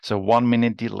So 1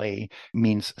 minute delay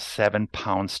means 7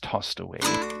 pounds tossed away.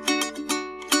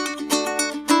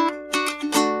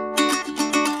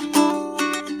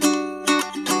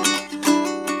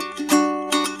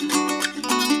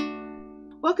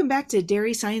 Welcome back to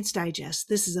Dairy Science Digest.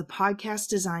 This is a podcast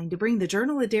designed to bring the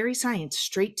Journal of Dairy Science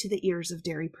straight to the ears of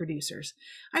dairy producers.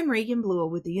 I'm Reagan Bluell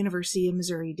with the University of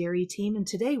Missouri Dairy Team, and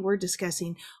today we're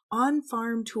discussing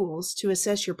on-farm tools to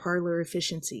assess your parlor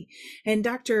efficiency. And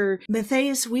Dr.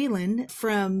 Matthias Wieland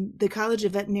from the College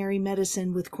of Veterinary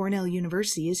Medicine with Cornell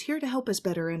University is here to help us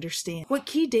better understand what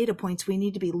key data points we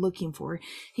need to be looking for.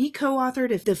 He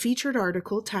co-authored the featured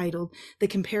article titled "The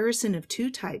Comparison of Two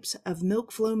Types of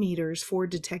Milk Flow Meters for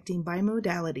Detecting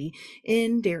Bimodality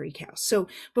in Dairy Cows." So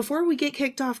before we get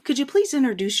kicked off, could you please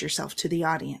introduce yourself to the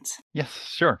audience? Yes,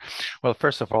 sure. Well,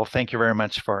 first of all, thank you very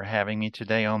much for having me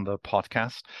today on the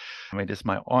podcast. It is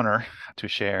my honor to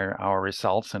share our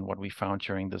results and what we found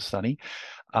during the study.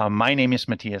 My name is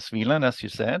Matthias Wieland, as you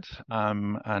said.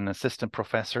 I'm an assistant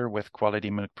professor with Quality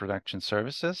Milk Production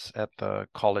Services at the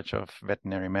College of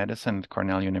Veterinary Medicine at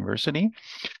Cornell University.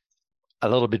 A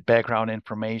little bit background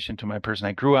information to my person.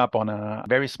 I grew up on a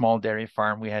very small dairy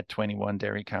farm. We had 21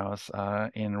 dairy cows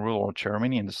in rural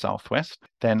Germany in the southwest.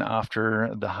 Then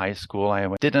after the high school, I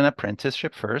did an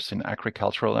apprenticeship first, an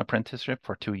agricultural apprenticeship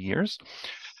for 2 years.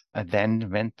 I then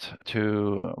went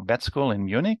to vet school in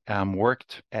Munich,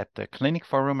 worked at the Clinic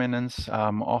for Ruminants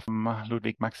of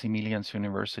Ludwig Maximilians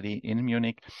University in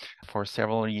Munich for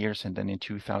several years. And then in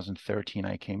 2013,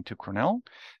 I came to Cornell,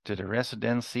 did a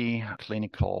residency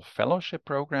clinical fellowship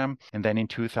program. And then in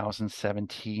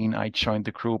 2017, I joined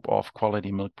the group of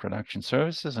Quality Milk Production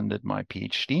Services and did my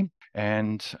PhD.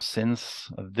 And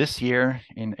since this year,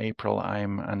 in April,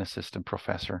 I'm an assistant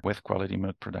professor with Quality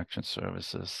Milk Production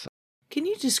Services. Can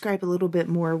you describe a little bit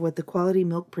more what the Quality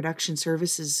Milk Production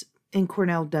Services in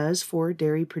Cornell does for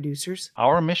dairy producers?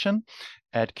 Our mission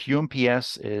at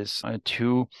QMPS is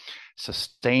to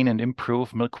sustain and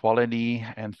improve milk quality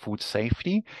and food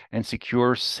safety and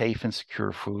secure safe and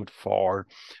secure food for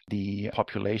the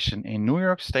population in New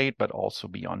York State, but also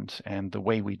beyond. And the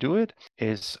way we do it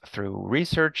is through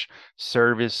research,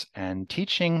 service, and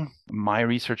teaching. My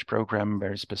research program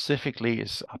very specifically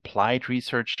is applied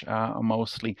research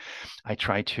mostly. I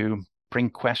try to bring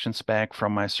questions back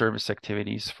from my service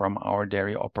activities, from our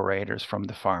dairy operators, from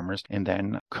the farmers, and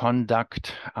then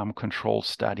conduct control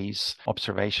studies,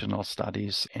 observational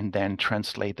studies, and then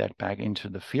translate that back into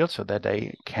the field so that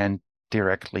they can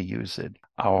directly use it.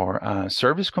 Our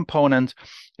service component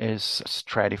is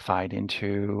stratified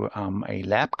into a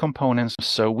lab component.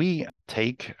 So we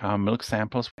take milk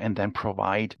samples and then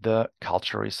provide the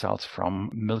culture results from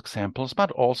milk samples,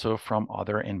 but also from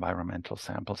other environmental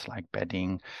samples like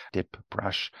bedding, dip,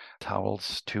 brush,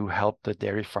 towels to help the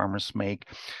dairy farmers make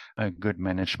good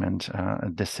management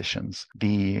decisions.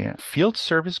 The field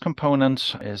service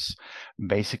component is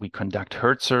basically conduct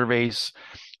herd surveys.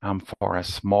 For a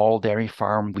small dairy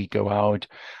farm, we go out,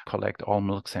 collect all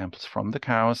milk samples from the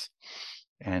cows,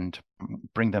 and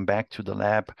bring them back to the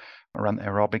lab, run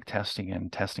aerobic testing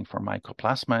and testing for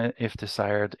mycoplasma if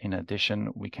desired. In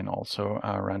addition, we can also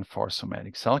run for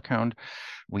somatic cell count.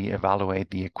 We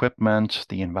evaluate the equipment,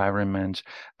 the environment,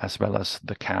 as well as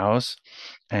the cows.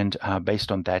 And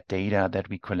based on that data that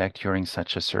we collect during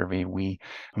such a survey, we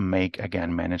make,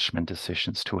 again, management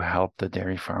decisions to help the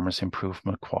dairy farmers improve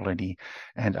milk quality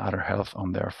and other health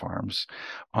on their farms.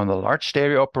 On the large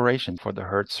dairy operation for the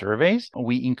herd surveys,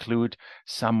 we include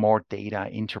some more data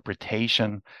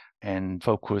interpretation and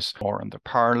focus more on the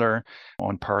parlor,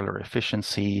 on parlor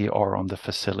efficiency, or on the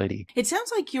facility. It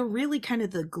sounds like you're really kind of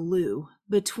the glue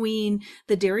between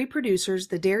the dairy producers,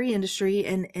 the dairy industry,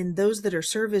 and those that are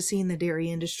servicing the dairy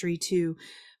industry to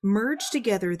merge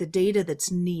together the data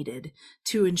that's needed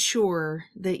to ensure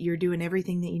that you're doing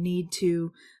everything that you need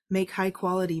to make high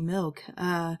quality milk.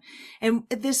 And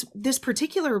this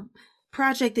particular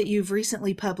project that you've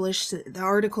recently published, the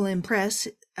article in Press,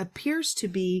 appears to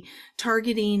be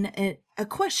targeting a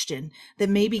question that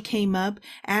maybe came up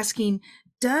asking,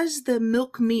 does the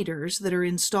milk meters that are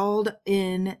installed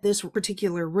in this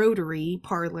particular rotary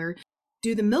parlor,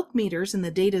 do the milk meters and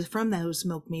the data from those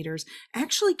milk meters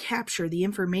actually capture the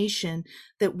information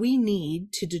that we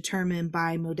need to determine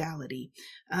bimodality?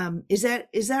 Is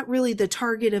that really the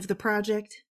target of the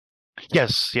project?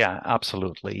 Yes, yeah,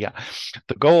 absolutely. Yeah.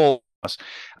 The goal was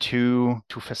to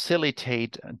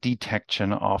facilitate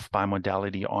detection of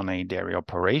bimodality on a dairy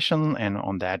operation, and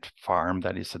on that farm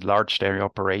that is a large dairy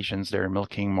operations, they're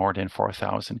milking more than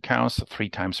 4,000 cows 3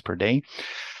 times per day.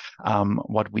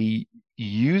 What we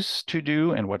used to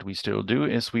do and what we still do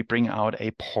is we bring out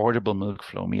a portable milk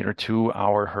flow meter to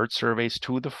our herd surveys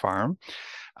to the farm.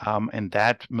 And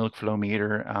that milk flow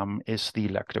meter is the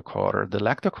Lactocoder. The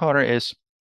Lactocoder is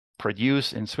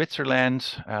produced in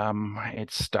Switzerland.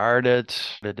 It started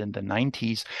in the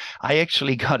 90s. I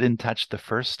actually got in touch the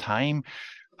first time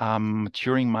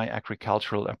during my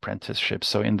agricultural apprenticeship.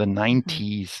 So in the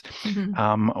 90s,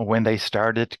 when they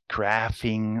started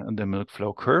graphing the milk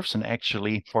flow curves and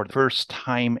actually for the first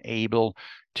time able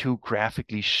to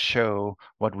graphically show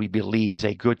what we believe is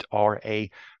a good or a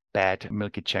bad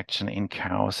milk ejection in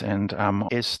cows, and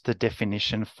is the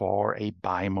definition for a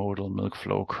bimodal milk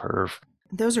flow curve.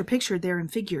 Those are pictured there in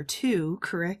figure 2,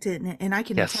 correct? And I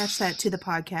can attach that to the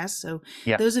podcast. So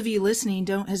those of you listening,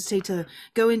 don't hesitate to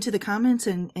go into the comments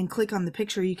and click on the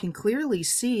picture. You can clearly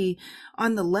see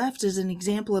on the left is an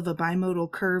example of a bimodal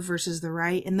curve versus the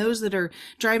right. And those that are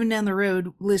driving down the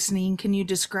road listening, can you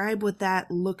describe what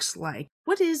that looks like?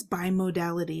 What is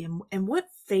bimodality and what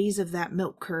phase of that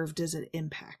milk curve does it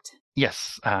impact?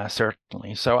 Yes,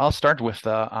 certainly. So I'll start with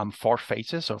the 4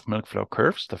 phases of milk flow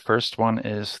curves. The first one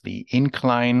is the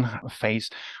incline phase,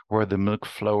 where the milk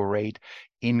flow rate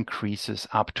increases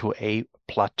up to a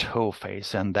plateau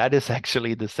phase. And that is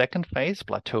actually the second phase.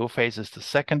 Plateau phase is the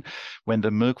second, when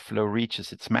the milk flow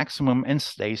reaches its maximum and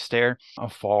stays there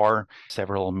for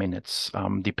several minutes,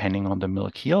 depending on the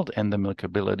milk yield and the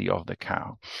milkability of the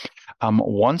cow.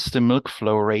 Once the milk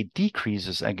flow rate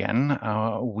decreases again,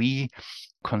 we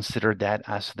consider that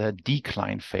as the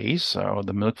decline phase. So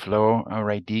the milk flow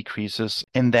rate decreases.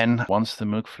 And then once the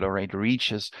milk flow rate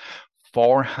reaches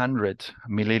 400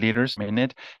 milliliters a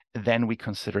minute, then we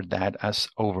consider that as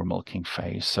overmilking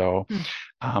phase. So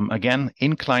again,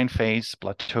 incline phase,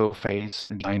 plateau phase,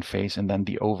 decline phase, and then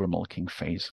the overmilking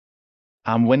phase.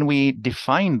 When we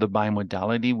define the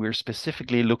bimodality, we're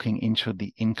specifically looking into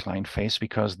the incline phase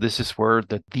because this is where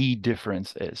the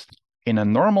difference is. In a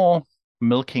normal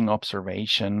milking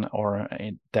observation, or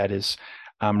that is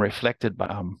reflected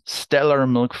by stellar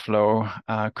milk flow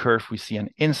curve, we see an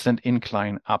instant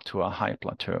incline up to a high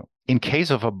plateau. In case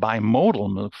of a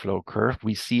bimodal milk flow curve,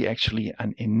 we see actually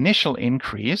an initial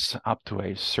increase up to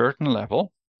a certain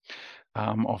level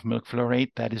of milk flow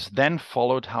rate that is then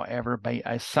followed, however, by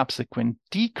a subsequent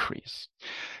decrease.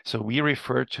 So we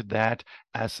refer to that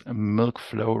as a milk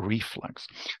flow reflux.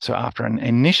 So after an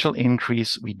initial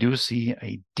increase, we do see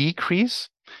a decrease,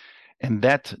 and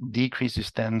that decrease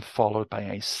is then followed by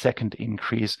a second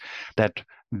increase that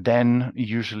then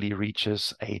usually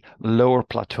reaches a lower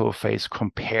plateau phase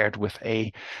compared with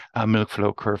a milk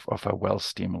flow curve of a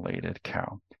well-stimulated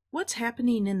cow. What's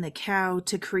happening in the cow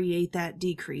to create that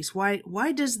decrease?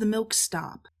 Why does the milk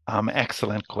stop?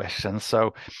 Excellent question.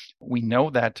 So we know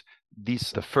that the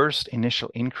first initial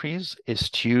increase is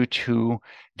due to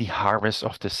the harvest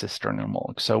of the cisternal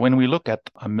milk. So when we look at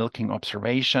a milking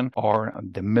observation or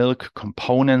the milk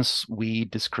components, we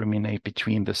discriminate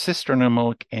between the cisternal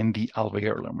milk and the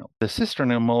alveolar milk. The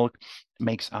cisternal milk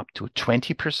makes up to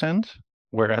 20%.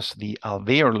 Whereas the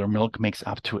alveolar milk makes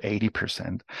up to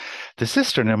 80%. The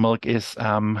cisternal milk is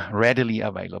readily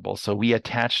available. So we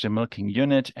attach the milking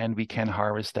unit and we can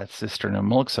harvest that cisternal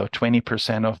milk. So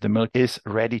 20% of the milk is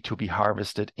ready to be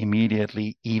harvested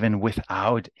immediately, even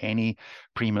without any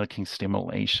pre-milking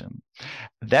stimulation.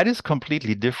 That is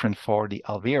completely different for the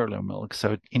alveolar milk.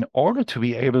 So in order to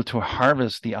be able to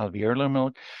harvest the alveolar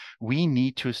milk, we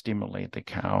need to stimulate the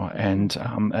cow. And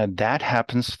that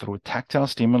happens through tactile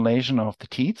stimulation of the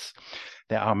teats.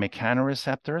 There are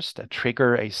mechanoreceptors that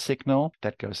trigger a signal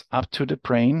that goes up to the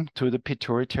brain, to the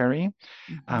pituitary,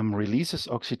 releases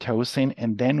oxytocin,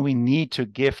 and then we need to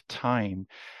give time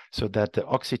so that the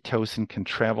oxytocin can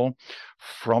travel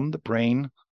from the brain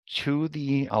to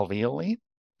the alveoli,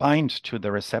 bind to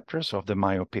the receptors of the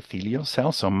myoepithelial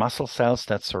cells, so muscle cells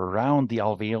that surround the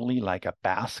alveoli like a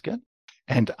basket.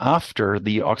 And after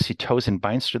the oxytocin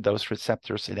binds to those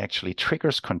receptors, it actually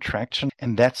triggers contraction,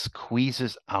 and that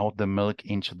squeezes out the milk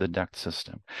into the duct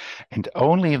system. And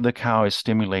only if the cow is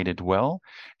stimulated well,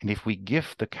 and if we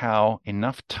give the cow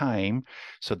enough time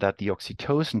so that the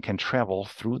oxytocin can travel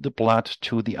through the blood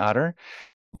to the udder,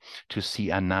 to see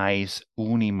a nice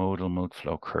unimodal milk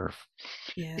flow curve.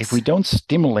 Yes. If we don't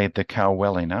stimulate the cow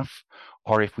well enough,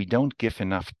 or if we don't give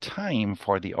enough time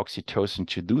for the oxytocin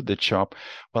to do the job,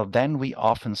 well, then we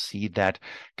often see that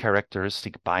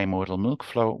characteristic bimodal milk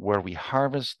flow where we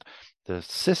harvest the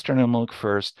cisternal milk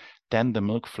first, then the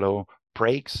milk flow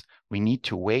breaks. We need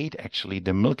to wait. Actually,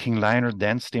 the milking liner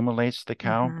then stimulates the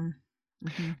cow,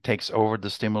 takes over the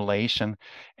stimulation,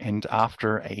 and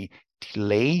after a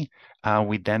delay,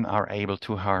 we then are able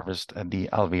to harvest the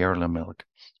alveolar milk,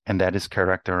 and that is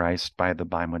characterized by the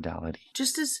bimodality.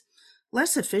 Just as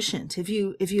less efficient. If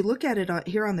you look at it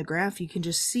here on the graph, you can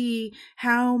just see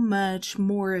how much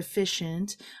more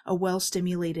efficient a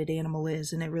well-stimulated animal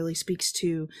is, and it really speaks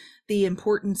to the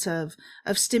importance of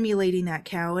stimulating that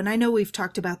cow. And I know we've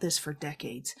talked about this for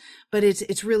decades, but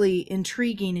it's really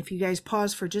intriguing if you guys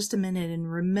pause for just a minute and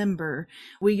remember,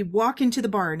 we walk into the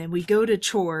barn and we go to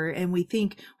chore and we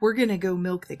think we're going to go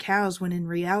milk the cows, when in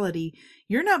reality,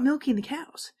 you're not milking the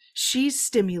cows. She's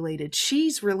stimulated.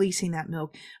 She's releasing that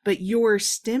milk, but you're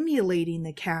stimulating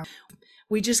the cow.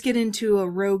 We just get into a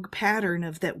rogue pattern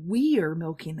of that we are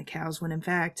milking the cows, when in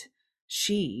fact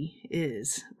she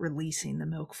is releasing the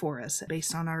milk for us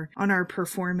based on our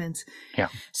performance. Yeah.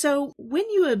 So when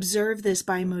you observe this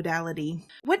bimodality,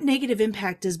 what negative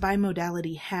impact does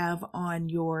bimodality have on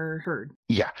your herd?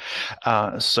 Yeah.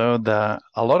 So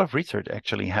a lot of research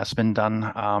actually has been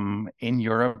done in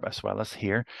Europe as well as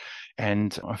here.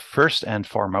 And first and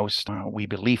foremost, we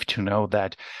believe to know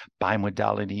that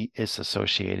bimodality is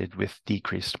associated with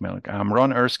decreased milk.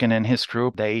 Ron Erskine and his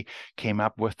group, they came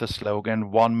up with the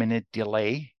slogan 1 minute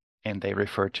delay, and they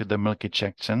refer to the milk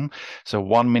ejection. So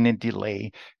 1 minute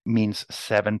delay means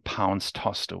 7 pounds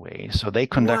tossed away. So they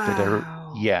conducted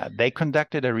they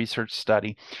conducted a research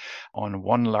study on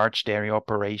one large dairy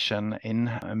operation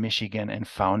in Michigan and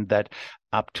found that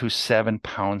up to 7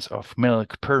 pounds of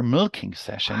milk per milking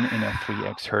session in a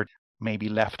 3X herd may be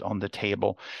left on the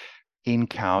table in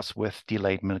cows with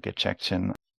delayed milk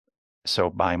ejection, so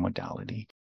bimodality.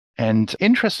 And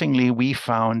interestingly, we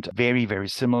found very, very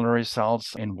similar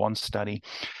results in one study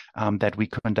that we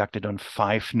conducted on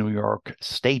 5 New York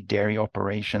state dairy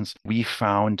operations. We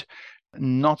found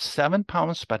not 7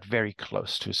 pounds, but very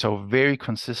close to. So very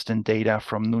consistent data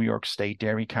from New York State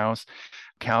dairy cows.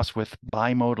 Cows with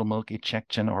bimodal milk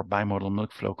ejection or bimodal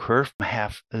milk flow curve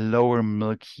have lower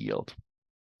milk yield.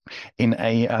 In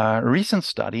a recent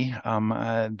study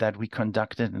that we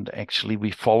conducted, and actually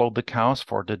we followed the cows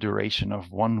for the duration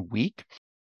of 1 week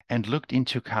and looked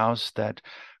into cows that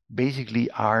basically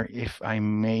are, if I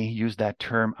may use that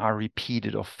term, are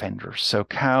repeated offenders. So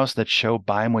cows that show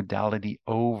bimodality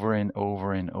over and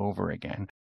over and over again.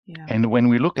 Yeah. And when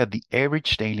we look at the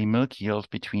average daily milk yield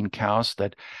between cows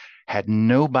that had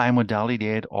no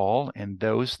bimodality at all and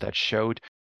those that showed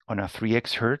on a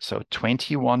 3X herd, so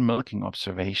 21 milking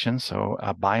observations, so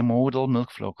a bimodal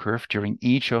milk flow curve during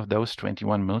each of those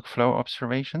 21 milk flow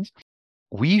observations,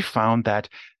 we found that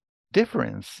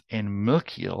difference in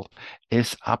milk yield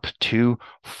is up to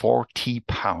 40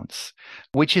 pounds,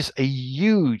 which is a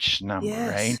huge number,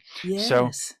 right? Yes. So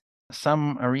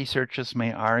some researchers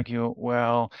may argue,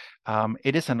 well,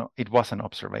 it was an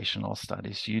observational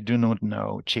study, so you do not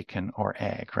know chicken or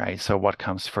egg, right? So what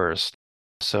comes first?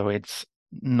 So it's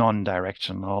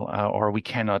non-directional, or we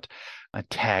cannot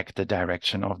tag the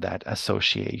direction of that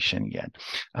association yet.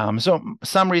 So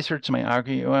some researchers may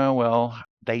argue, well,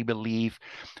 they believe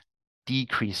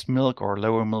decreased milk or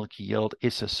lower milk yield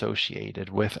is associated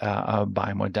with a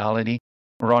bimodality.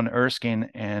 Ron Erskine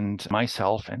and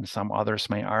myself and some others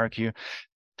may argue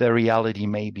the reality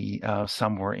may be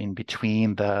somewhere in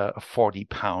between the 40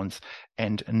 pounds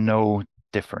and no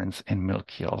difference in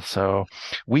milk yield. So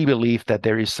we believe that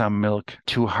there is some milk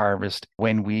to harvest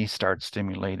when we start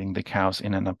stimulating the cows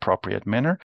in an appropriate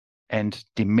manner and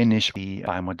diminish the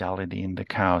bimodality in the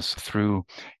cows through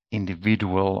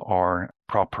individual or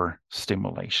proper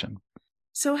stimulation.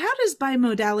 So how does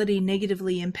bimodality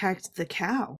negatively impact the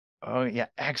cow? Oh, yeah,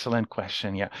 excellent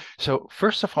question. Yeah. So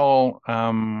first of all,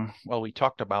 we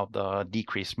talked about the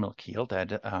decreased milk yield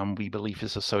that we believe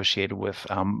is associated with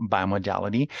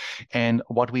bimodality. And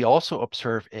what we also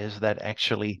observe is that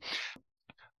actually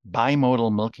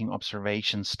bimodal milking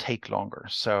observations take longer.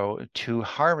 So to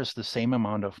harvest the same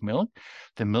amount of milk,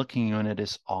 the milking unit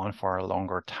is on for a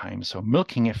longer time. So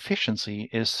milking efficiency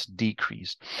is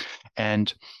decreased.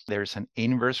 And there's an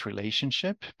inverse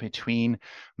relationship between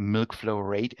milk flow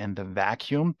rate and the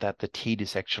vacuum that the teat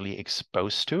is actually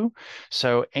exposed to.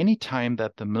 So anytime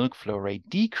that the milk flow rate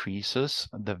decreases,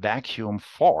 the vacuum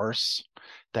force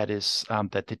that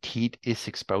the teat is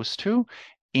exposed to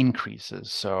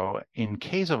increases. So in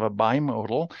case of a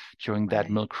bimodal, during that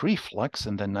milk reflux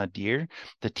in the nadir,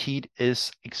 the teat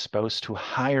is exposed to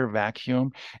higher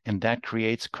vacuum, and that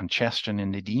creates congestion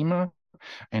and edema.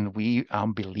 and we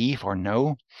believe or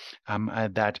know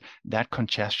that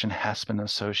congestion has been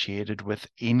associated with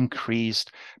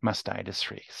increased mastitis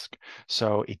risk.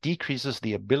 So it decreases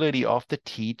the ability of the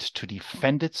teat to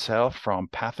defend itself from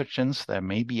pathogens that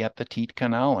may be at the teat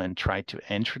canal and try to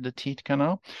enter the teat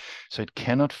canal. So it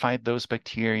cannot fight those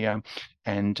bacteria.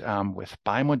 And with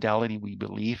bimodality, we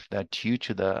believe that due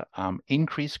to the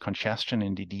increased congestion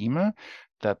and edema,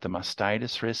 that the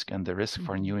mastitis risk and the risk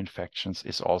for new infections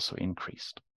is also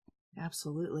increased.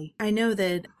 Absolutely. I know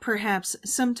that perhaps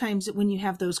sometimes when you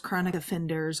have those chronic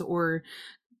offenders or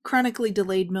chronically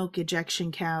delayed milk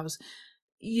ejection cows,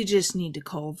 you just need to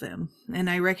cull them. And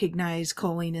I recognize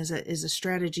culling is a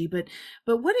strategy, but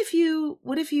what if you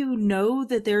know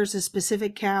that there's a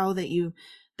specific cow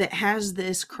that has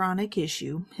this chronic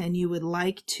issue and you would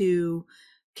like to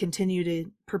continue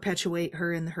to perpetuate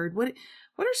her in the herd?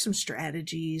 What are some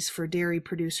strategies for dairy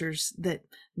producers that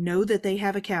know that they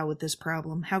have a cow with this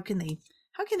problem? How can they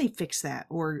fix that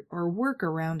or work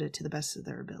around it to the best of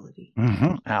their ability?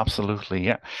 Absolutely,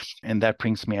 yeah. And that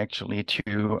brings me actually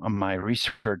to my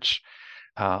research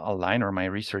line or my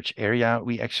research area.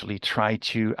 We actually try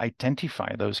to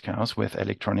identify those cows with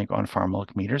electronic on-farm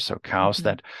milk meters, so cows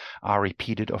that are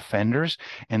repeated offenders.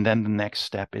 And then the next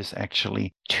step is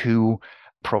actually to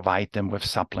provide them with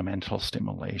supplemental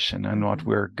stimulation. And what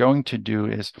we're going to do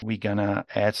is we're going to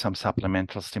add some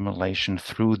supplemental stimulation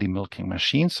through the milking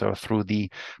machine, so through the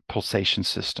pulsation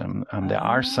system. There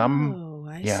are some,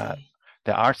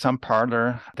 there are some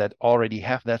parlor that already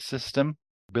have that system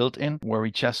built in, where we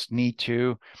just need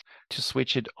to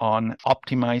switch it on,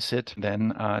 optimize it,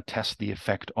 then test the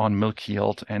effect on milk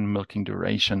yield and milking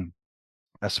duration,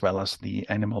 as well as the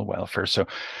animal welfare. So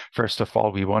first of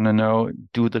all, we want to know,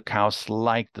 do the cows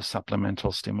like the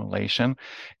supplemental stimulation?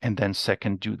 And then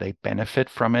second, do they benefit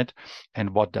from it?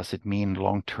 And what does it mean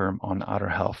long-term on other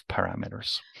health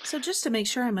parameters? So just to make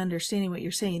sure I'm understanding what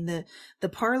you're saying, the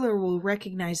parlor will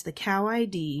recognize the cow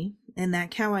ID, and that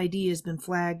cow ID has been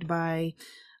flagged by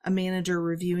a manager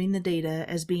reviewing the data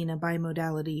as being a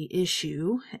bimodality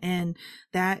issue, and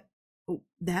that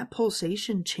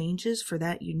pulsation changes for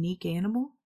that unique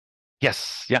animal?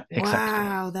 Yes. Yeah, exactly.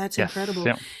 Wow, that's incredible.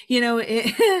 Yeah. You know,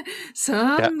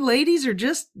 some ladies are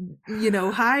just,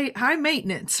 high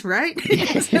maintenance, right?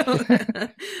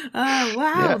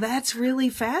 Wow, that's really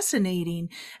fascinating.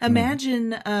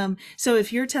 Imagine, so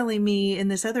if you're telling me in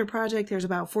this other project, there's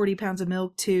about 40 pounds of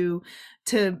milk to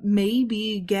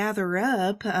maybe gather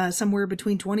up somewhere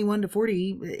between 21 to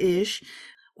 40-ish.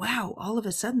 Wow, all of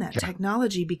a sudden that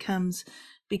technology becomes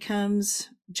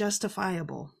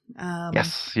justifiable.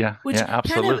 Which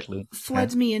absolutely kind of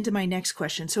floods me into my next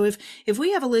question. So if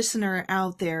we have a listener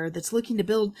out there that's looking to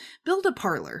build a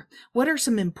parlor, what are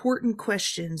some important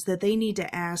questions that they need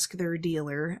to ask their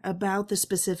dealer about the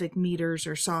specific meters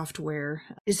or software?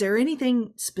 Is there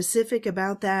anything specific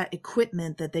about that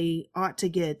equipment that they ought to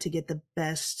get the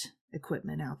best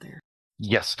equipment out there?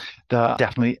 Yes,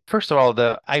 definitely. First of all,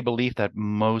 I believe that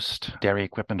most dairy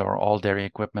equipment or all dairy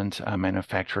equipment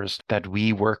manufacturers that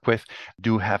we work with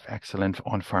do have excellent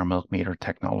on-farm milk meter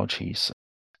technologies.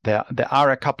 There are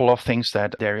a couple of things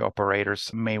that dairy operators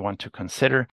may want to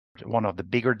consider. One of the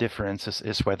bigger differences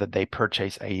is whether they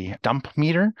purchase a dump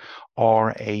meter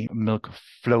or a milk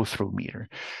flow-through meter,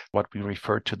 what we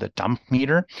refer to the dump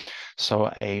meter.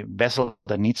 So a vessel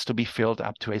that needs to be filled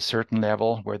up to a certain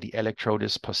level where the electrode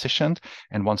is positioned.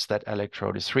 And once that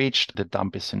electrode is reached, the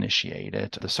dump is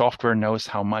initiated. The software knows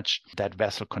how much that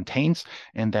vessel contains,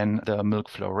 and then the milk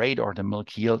flow rate or the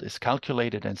milk yield is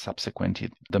calculated, and subsequently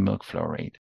the milk flow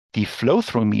rate. The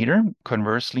flow-through meter,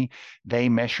 conversely, they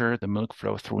measure the milk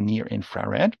flow through near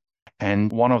infrared.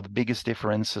 And one of the biggest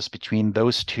differences between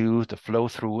those two, the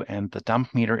flow-through and the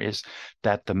dump meter, is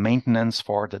that the maintenance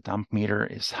for the dump meter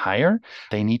is higher.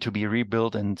 They need to be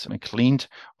rebuilt and cleaned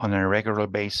on a regular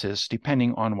basis,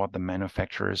 depending on what the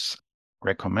manufacturers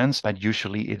recommends, but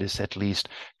usually it is at least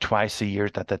twice a year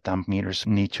that the dump meters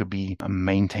need to be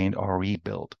maintained or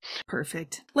rebuilt.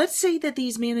 Perfect. Let's say that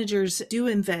these managers do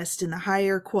invest in the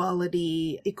higher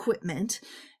quality equipment.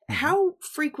 How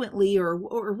frequently or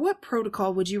what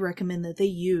protocol would you recommend that they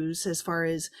use as far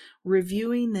as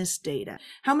reviewing this data?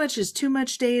 How much is too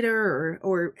much data,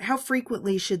 or how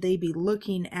frequently should they be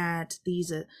looking at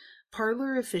these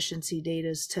parlor efficiency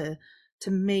data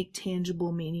to make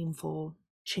tangible, meaningful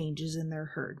changes in their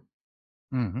herd?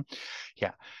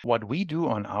 Yeah, what we do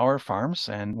on our farms,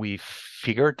 and we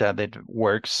figured that it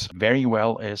works very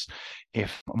well, is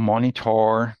if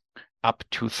monitor up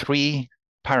to 3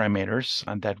 parameters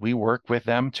and that we work with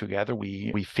them together.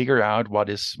 We figure out what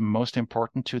is most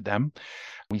important to them.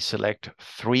 We select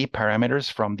 3 parameters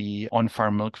from the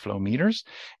on-farm milk flow meters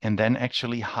and then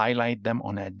actually highlight them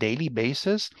on a daily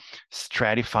basis,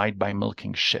 stratified by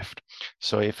milking shift.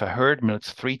 So if a herd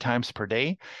milks 3 times per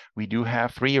day, we do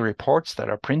have 3 reports that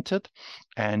are printed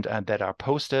and that are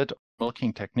posted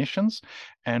milking technicians.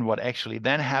 And what actually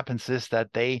then happens is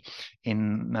that they,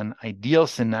 in an ideal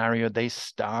scenario, they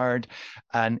start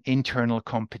an internal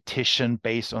competition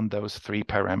based on those 3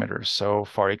 parameters. So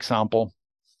for example,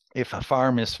 if a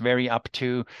farm is very up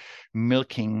to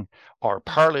milking or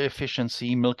parlor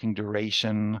efficiency, milking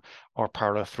duration, or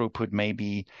parlor throughput,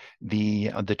 maybe the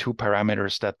 2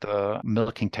 parameters that the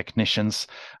milking technicians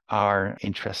are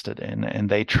interested in, and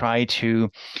they try to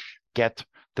get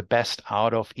the best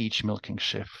out of each milking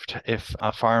shift. If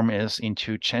a farm is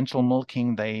into gentle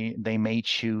milking, they may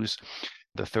choose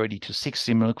the 30 to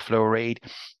 60 milk flow rate,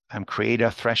 create a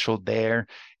threshold there,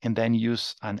 and then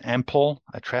use an ample,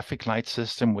 a traffic light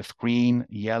system with green,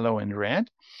 yellow, and red,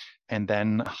 and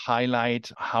then highlight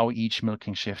how each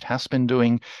milking shift has been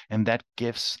doing. And that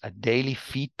gives a daily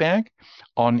feedback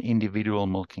on individual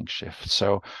milking shifts.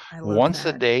 So once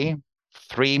a day,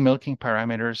 3 milking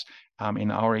parameters,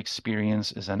 in our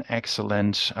experience, is an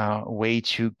excellent way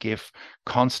to give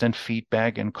constant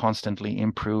feedback and constantly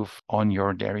improve on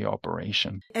your dairy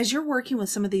operation. As you're working with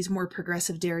some of these more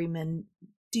progressive dairymen,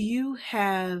 do you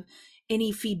have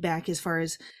any feedback as far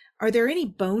as, are there any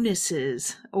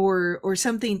bonuses or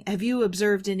something? Have you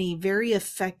observed any very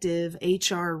effective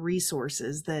HR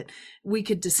resources that we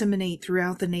could disseminate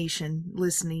throughout the nation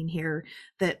listening here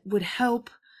that would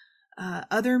help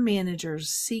other managers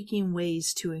seeking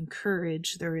ways to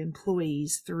encourage their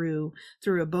employees through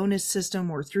a bonus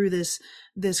system or through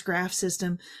this graph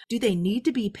system? Do they need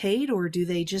to be paid, or do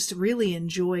they just really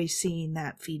enjoy seeing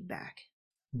that feedback?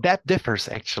 That differs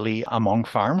actually among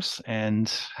farms,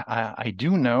 and I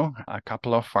do know a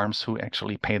couple of farms who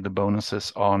actually pay the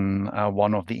bonuses on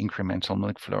one of the incremental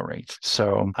milk flow rates.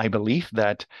 So I believe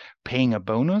that paying a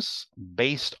bonus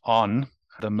based on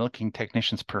the milking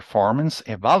technician's performance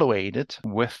evaluated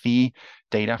with the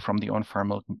data from the on-farm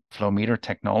milk flow meter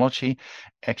technology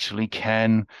actually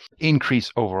can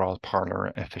increase overall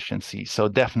parlor efficiency. So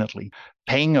definitely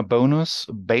paying a bonus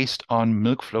based on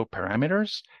milk flow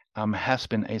parameters has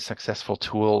been a successful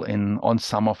tool on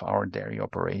some of our dairy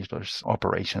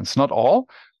operations. Not all,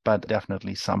 but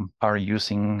definitely some are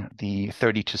using the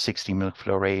 30 to 60 milk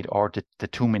flow rate or the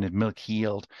 2-minute milk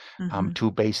yield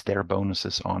to base their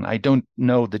bonuses on. I don't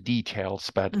know the details,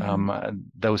 but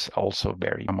those also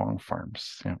vary among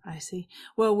farms. Yeah. I see.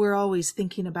 Well, we're always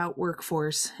thinking about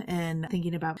workforce and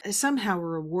thinking about somehow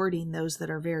rewarding those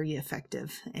that are very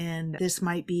effective. And this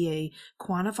might be a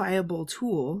quantifiable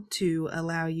tool to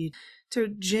allow you to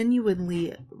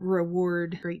genuinely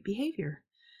reward great behavior.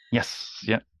 Yes.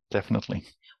 Yeah, definitely.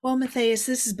 Well, Matthias,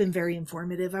 this has been very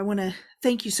informative. I want to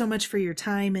thank you so much for your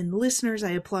time. And listeners,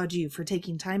 I applaud you for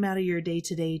taking time out of your day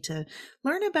today to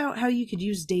learn about how you could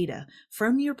use data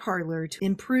from your parlor to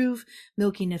improve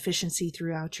milking efficiency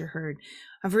throughout your herd.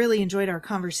 I've really enjoyed our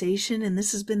conversation, and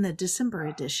this has been the December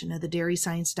edition of the Dairy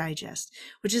Science Digest,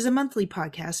 which is a monthly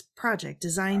podcast project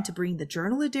designed to bring the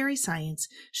Journal of Dairy Science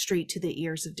straight to the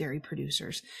ears of dairy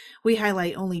producers. We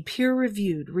highlight only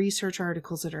peer-reviewed research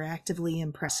articles that are actively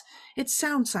in press. It's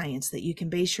sound science that you can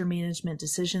base your management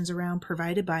decisions around,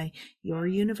 provided by your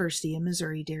University of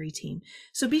Missouri Dairy Team.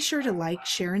 So be sure to like,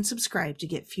 share, and subscribe to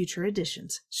get future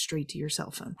editions straight to your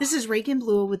cell phone. This is Reagan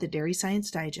Bluell with the Dairy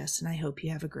Science Digest, and I hope you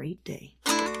have a great day.